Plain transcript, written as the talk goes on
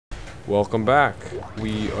Welcome back.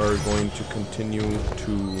 We are going to continue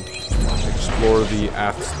to explore the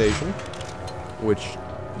aft station, which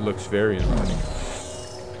looks very inviting.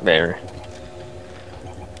 Very.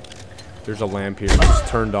 There's a lamp here. It's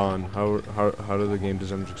turned on. How do the game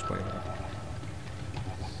designers explain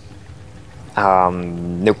it?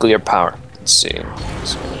 Nuclear power. Let's see.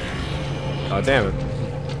 Oh, damn it.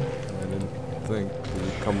 I didn't think it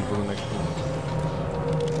would come to the next one.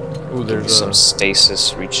 Ooh, there's some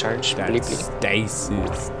stasis recharge. That's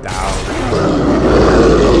stasis down.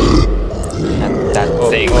 And that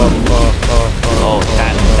thing. Oh,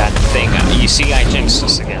 that thing. You see, I jinxed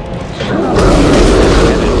this again.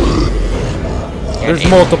 There's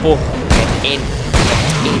multiple. Get in.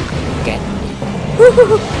 Get in.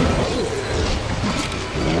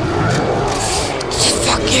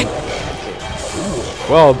 Fucking.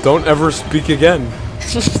 Well, don't ever speak again.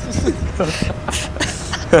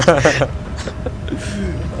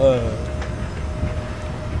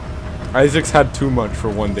 Isaac's had too much for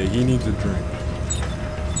one day. He needs a drink.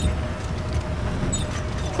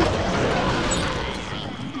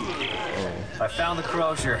 I found the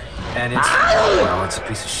Crozier, and well, it's a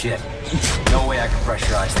piece of shit. No way I can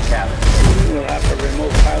pressurize the cabin. We'll have to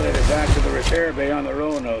remote pilot it back to the repair bay on the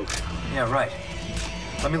Roanoke. Yeah, right.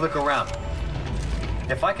 Let me look around.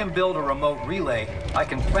 If I can build a remote relay, I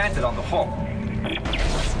can plant it on the hull.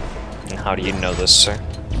 And how do you know this, sir?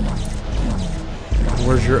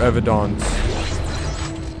 Where's your evidence?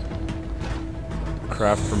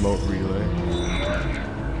 Craft remote relay.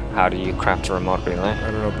 How do you craft a remote relay?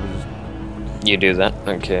 I don't know, but it's You do that?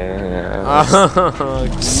 Okay.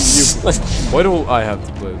 why do I have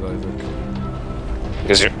to play as Isaac?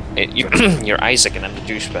 Because you're Isaac and I'm the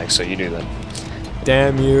douchebag, so you do that.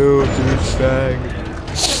 Damn you, douchebag.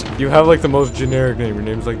 You have like the most generic name. Your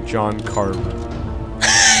name's like John Carver.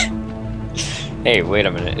 Hey, wait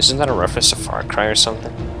a minute. Isn't that a reference to Far Cry or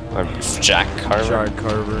something? Or Jack Carver? Jack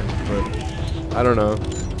Carver, but I don't know.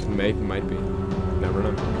 Might be. Never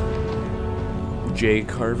know. Jay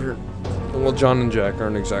Carver. Well, John and Jack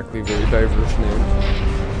aren't exactly very diverse names.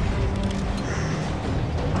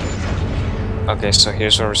 Okay, so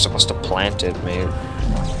here's where we're supposed to plant it, man.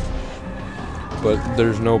 But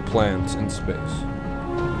there's no plants in space.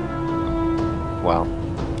 Wow.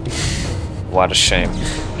 What a shame.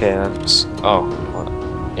 Okay, that's... Oh.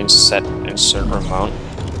 Insert remote.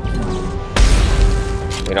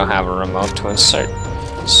 We don't have a remote to insert.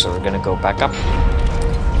 So we're gonna go back up.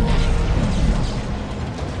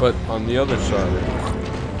 But on the other side...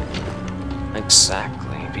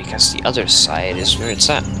 Exactly, because the other side is where it's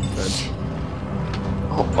at.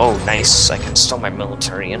 Oh, nice. I can install my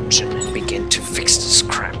military engine and begin to fix this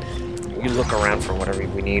crap. You look around for whatever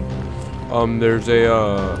we need. There's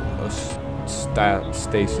a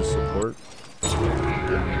stasis support.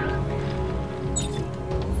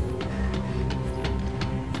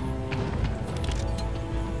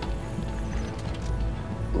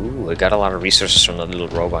 Ooh, I got a lot of resources from the little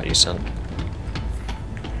robot you sent.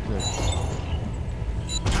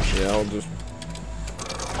 Yeah, I'll just...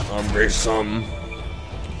 bring some.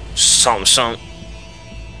 Some.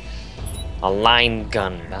 A line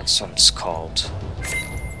gun, that's what it's called.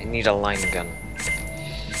 I need a line gun.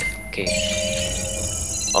 Okay.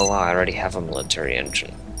 Oh wow, I already have a military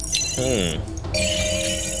engine.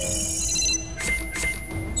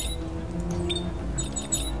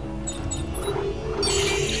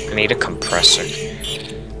 I need a compressor.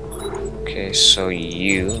 Okay, so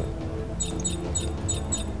you...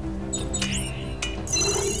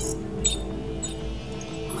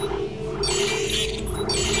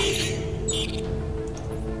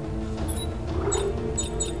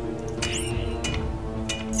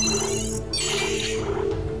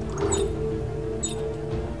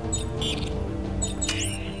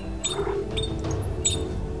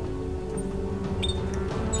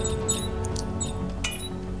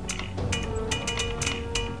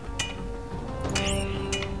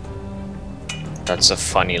 That's a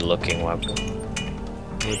funny looking weapon.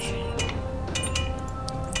 Which?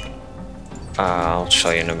 I'll show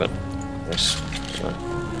you in a bit. This.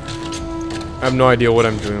 I have no idea what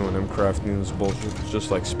I'm doing when I'm crafting this bullshit. It's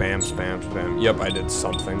just like spam. Yep, I did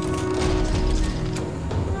something.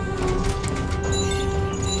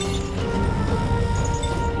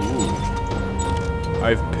 Ooh.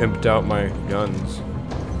 I've pimped out my guns.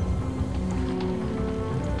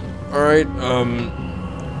 Alright,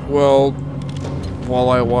 well, while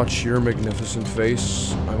I watch your magnificent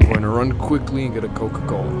face, I'm going to run quickly and get a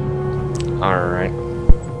Coca-Cola. Alright.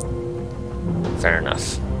 Fair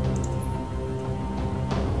enough.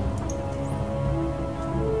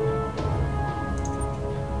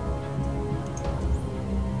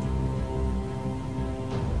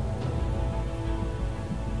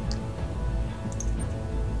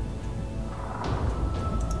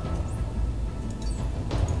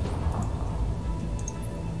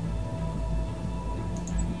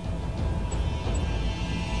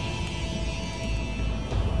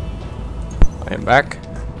 I am back.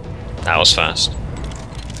 That was fast.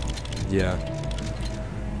 Yeah.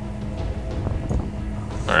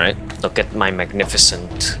 Alright, look at my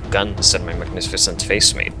magnificent guns and my magnificent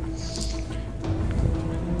face mate.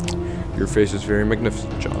 Your face is very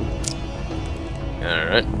magnificent, John.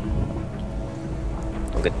 Alright.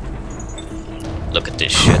 Look at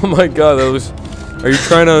this shit. Oh my god, that was... Are you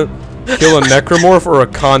trying to kill a necromorph or a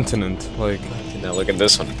continent? Like... Now look at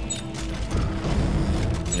this one.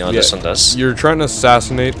 You know what this one does? You're trying to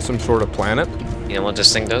assassinate some sort of planet? You know what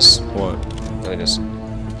this thing does? What? Look at this.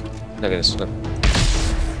 Look at this. Look.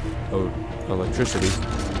 Oh, electricity.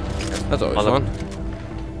 That's always Oh, look. fun.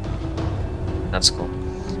 That's cool.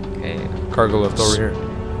 Okay. Cargo lift over here.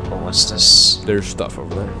 Oh, what's this? There's stuff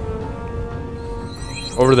over there.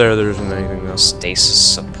 Over there, there isn't anything else.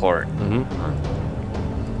 Stasis support. Mm-hmm.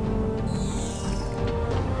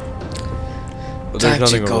 But there's Time to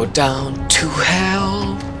nothing go over there. down to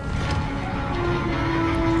hell.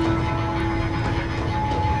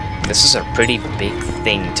 This is a pretty big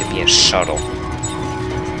thing to be a shuttle.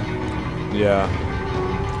 Yeah.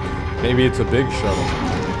 Maybe it's a big shuttle.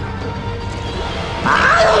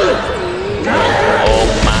 Oh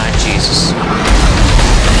my Jesus.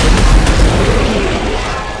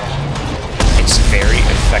 It's very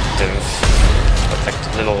effective. Like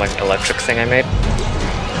the little like electric thing I made.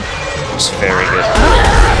 It's very good.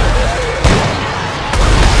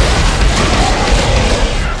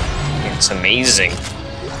 It's amazing.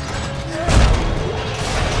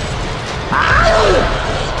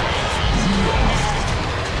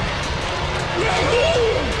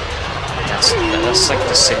 That's like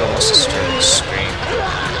the single most disturbing scream.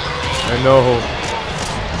 I know.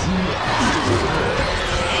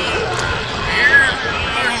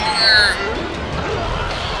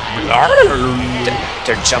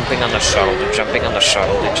 They're jumping on the shuttle. They're jumping on the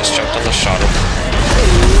shuttle. They just jumped on the shuttle.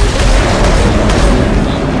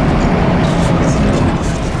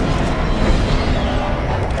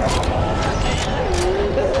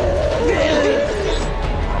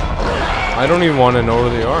 I don't even want to know where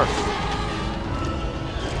they are.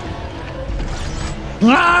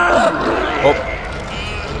 Oh,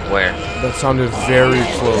 Where? that sounded very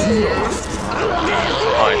close.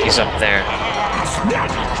 Oh, he's up there.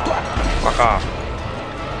 Fuck off.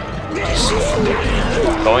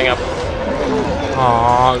 Going up.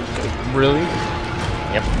 Aw, really?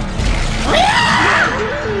 Yep.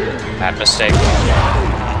 Bad mistake.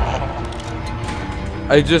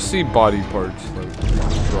 I just see body parts like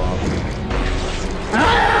drop.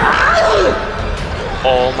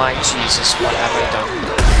 Oh my Jesus, what have I done?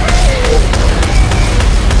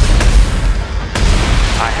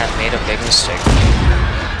 I have made a big mistake.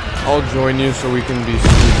 I'll join you so we can be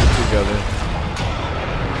stupid together.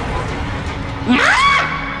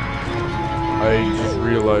 I just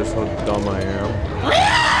realized how dumb I am.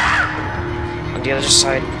 On the other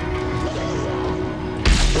side.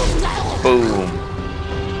 Boom.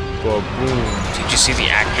 Well, boom. Did you see the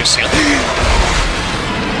accuracy on the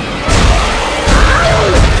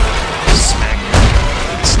smack?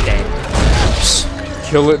 It's dead. Oops.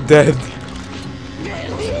 Kill it dead. Dead.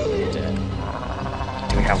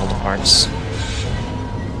 Do we have all the parts?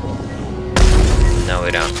 No,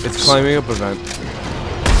 we don't. It's climbing up a vent.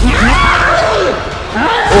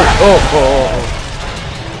 Oh.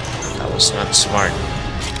 That was not smart.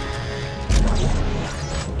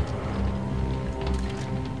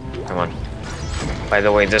 Come on. By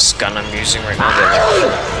the way, this gun I'm using right now,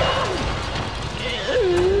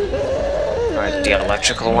 the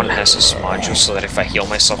electrical one has this module so that if I heal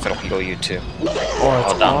myself, it'll heal you too. Oh,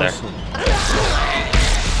 that's down awesome. there.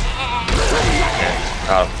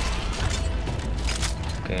 Oh.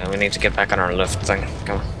 Okay, we need to get back on our lift thing.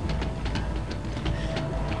 Come on.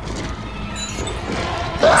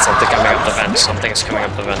 Something coming up the vent. Something is coming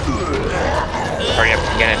up the vent. Hurry up.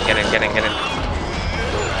 Get in.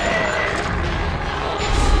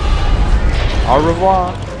 Au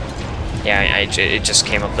revoir. Yeah, it just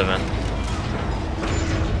came up the vent.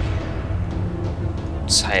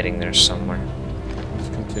 It's hiding there somewhere. Let's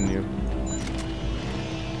continue.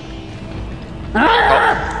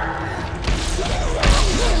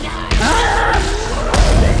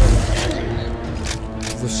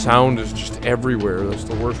 The sound is just everywhere. That's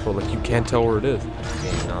the worst part. Like, you can't tell where it is.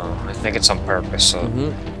 Okay, no, I think it's on purpose, so...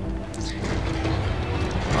 Mm-hmm.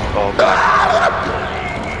 Oh god.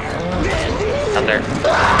 Down there.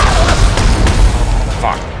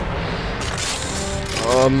 Fuck.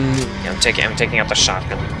 Yeah, I'm taking out the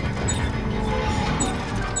shotgun.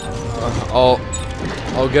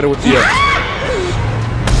 I'll get it with you.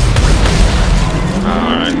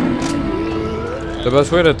 Alright. The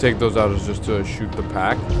best way to take those out is just to shoot the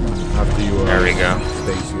pack after you There we go.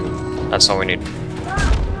 space you. That's all we need. We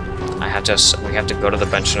have to go to the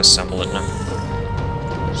bench and assemble it now.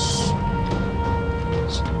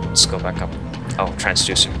 Let's go back up. Oh,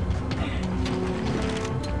 transducer.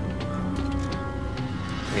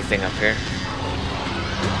 Anything up here?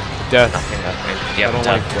 Death. Nothing up here. I Yep, don't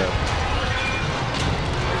done. like death.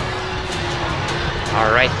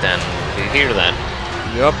 Alright then. You hear that?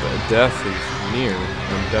 Yup, death is near,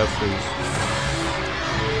 and death is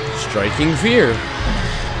striking fear.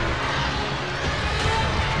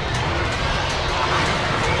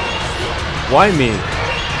 Why me?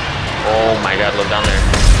 Oh my god, look down there.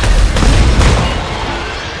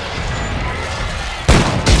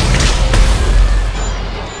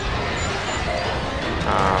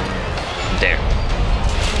 There.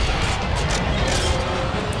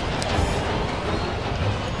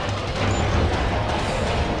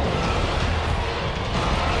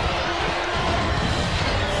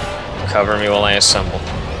 Cover me while I assemble.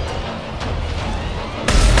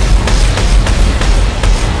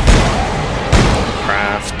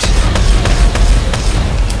 Craft.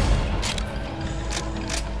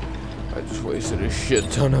 I just wasted a shit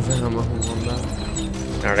ton of ammo on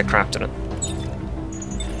that. I already crafted it.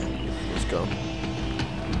 Let's go.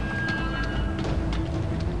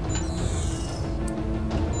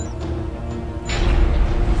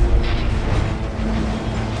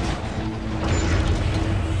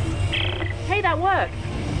 Hey, that worked.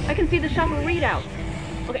 I can see the shuttle readout.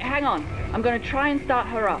 Okay, hang on. I'm gonna try and start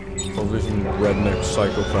her up. Oh, there's some redneck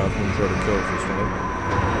psychopath who try to kill us,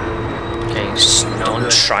 right? Okay, so no one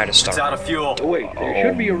try to It's start. out of fuel. Oh, wait, there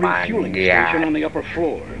should be a my refueling God. station on the upper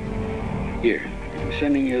floor. Here, I'm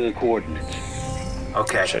sending you the coordinates.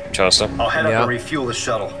 Okay. Joseph. I'll head up Yeah. and refuel the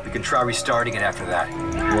shuttle. We can try restarting it after that.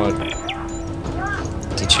 What?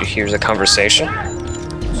 Did you hear the conversation?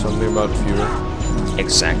 Something about fuel?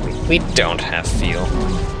 Exactly. We don't have fuel.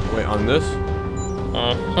 Wait, on this?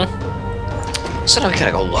 So now we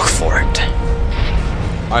gotta go look for it.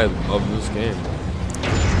 I love this game.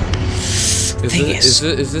 Is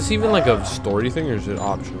this even like a story thing, or is it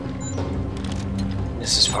optional?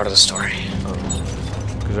 This is part of the story.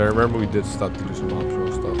 Because I remember we did start to do some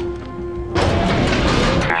optional stuff.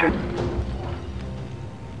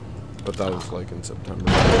 But that was like in September.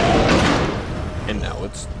 And now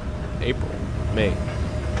it's April. May.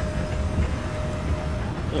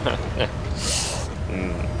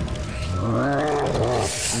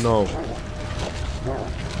 No.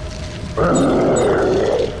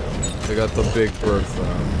 They got the Big Bertha.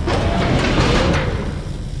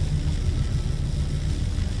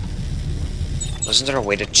 Wasn't there a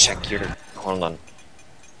way to check your... Hold on.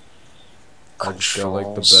 I just got like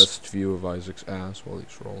the Controls. best view of Isaac's ass while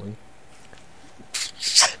he's rolling.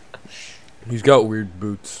 He's got weird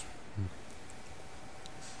boots.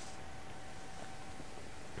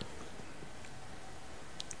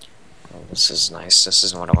 Oh, this is nice. This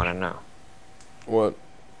is what I want to know. What?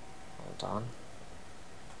 Hold on.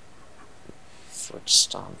 Foot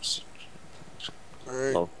stomps.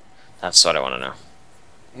 Oh, that's what I want to know.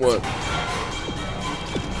 What?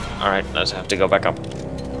 Alright, let's have to go back up.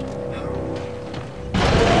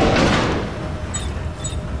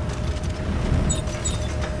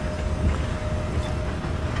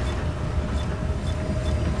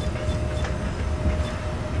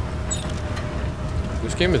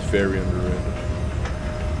 This game is very underrated.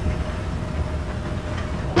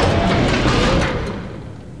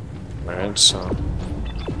 Alright, so...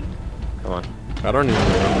 Come on. I don't even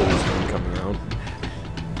remember this game coming out.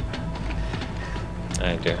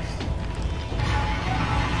 I do.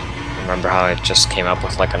 Remember how it just came up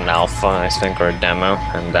with like an alpha, I think, or a demo,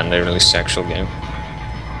 and then they released the actual game?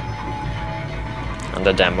 And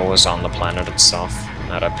the demo was on the planet itself,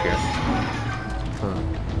 not up here. Huh.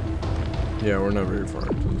 Yeah, we're not very far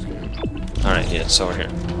into this game. Alright, yeah, it's over here.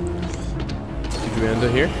 Did you end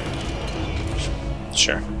it here?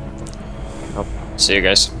 Sure. Oh, see you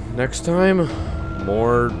guys. Next time,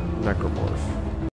 more Necromorph.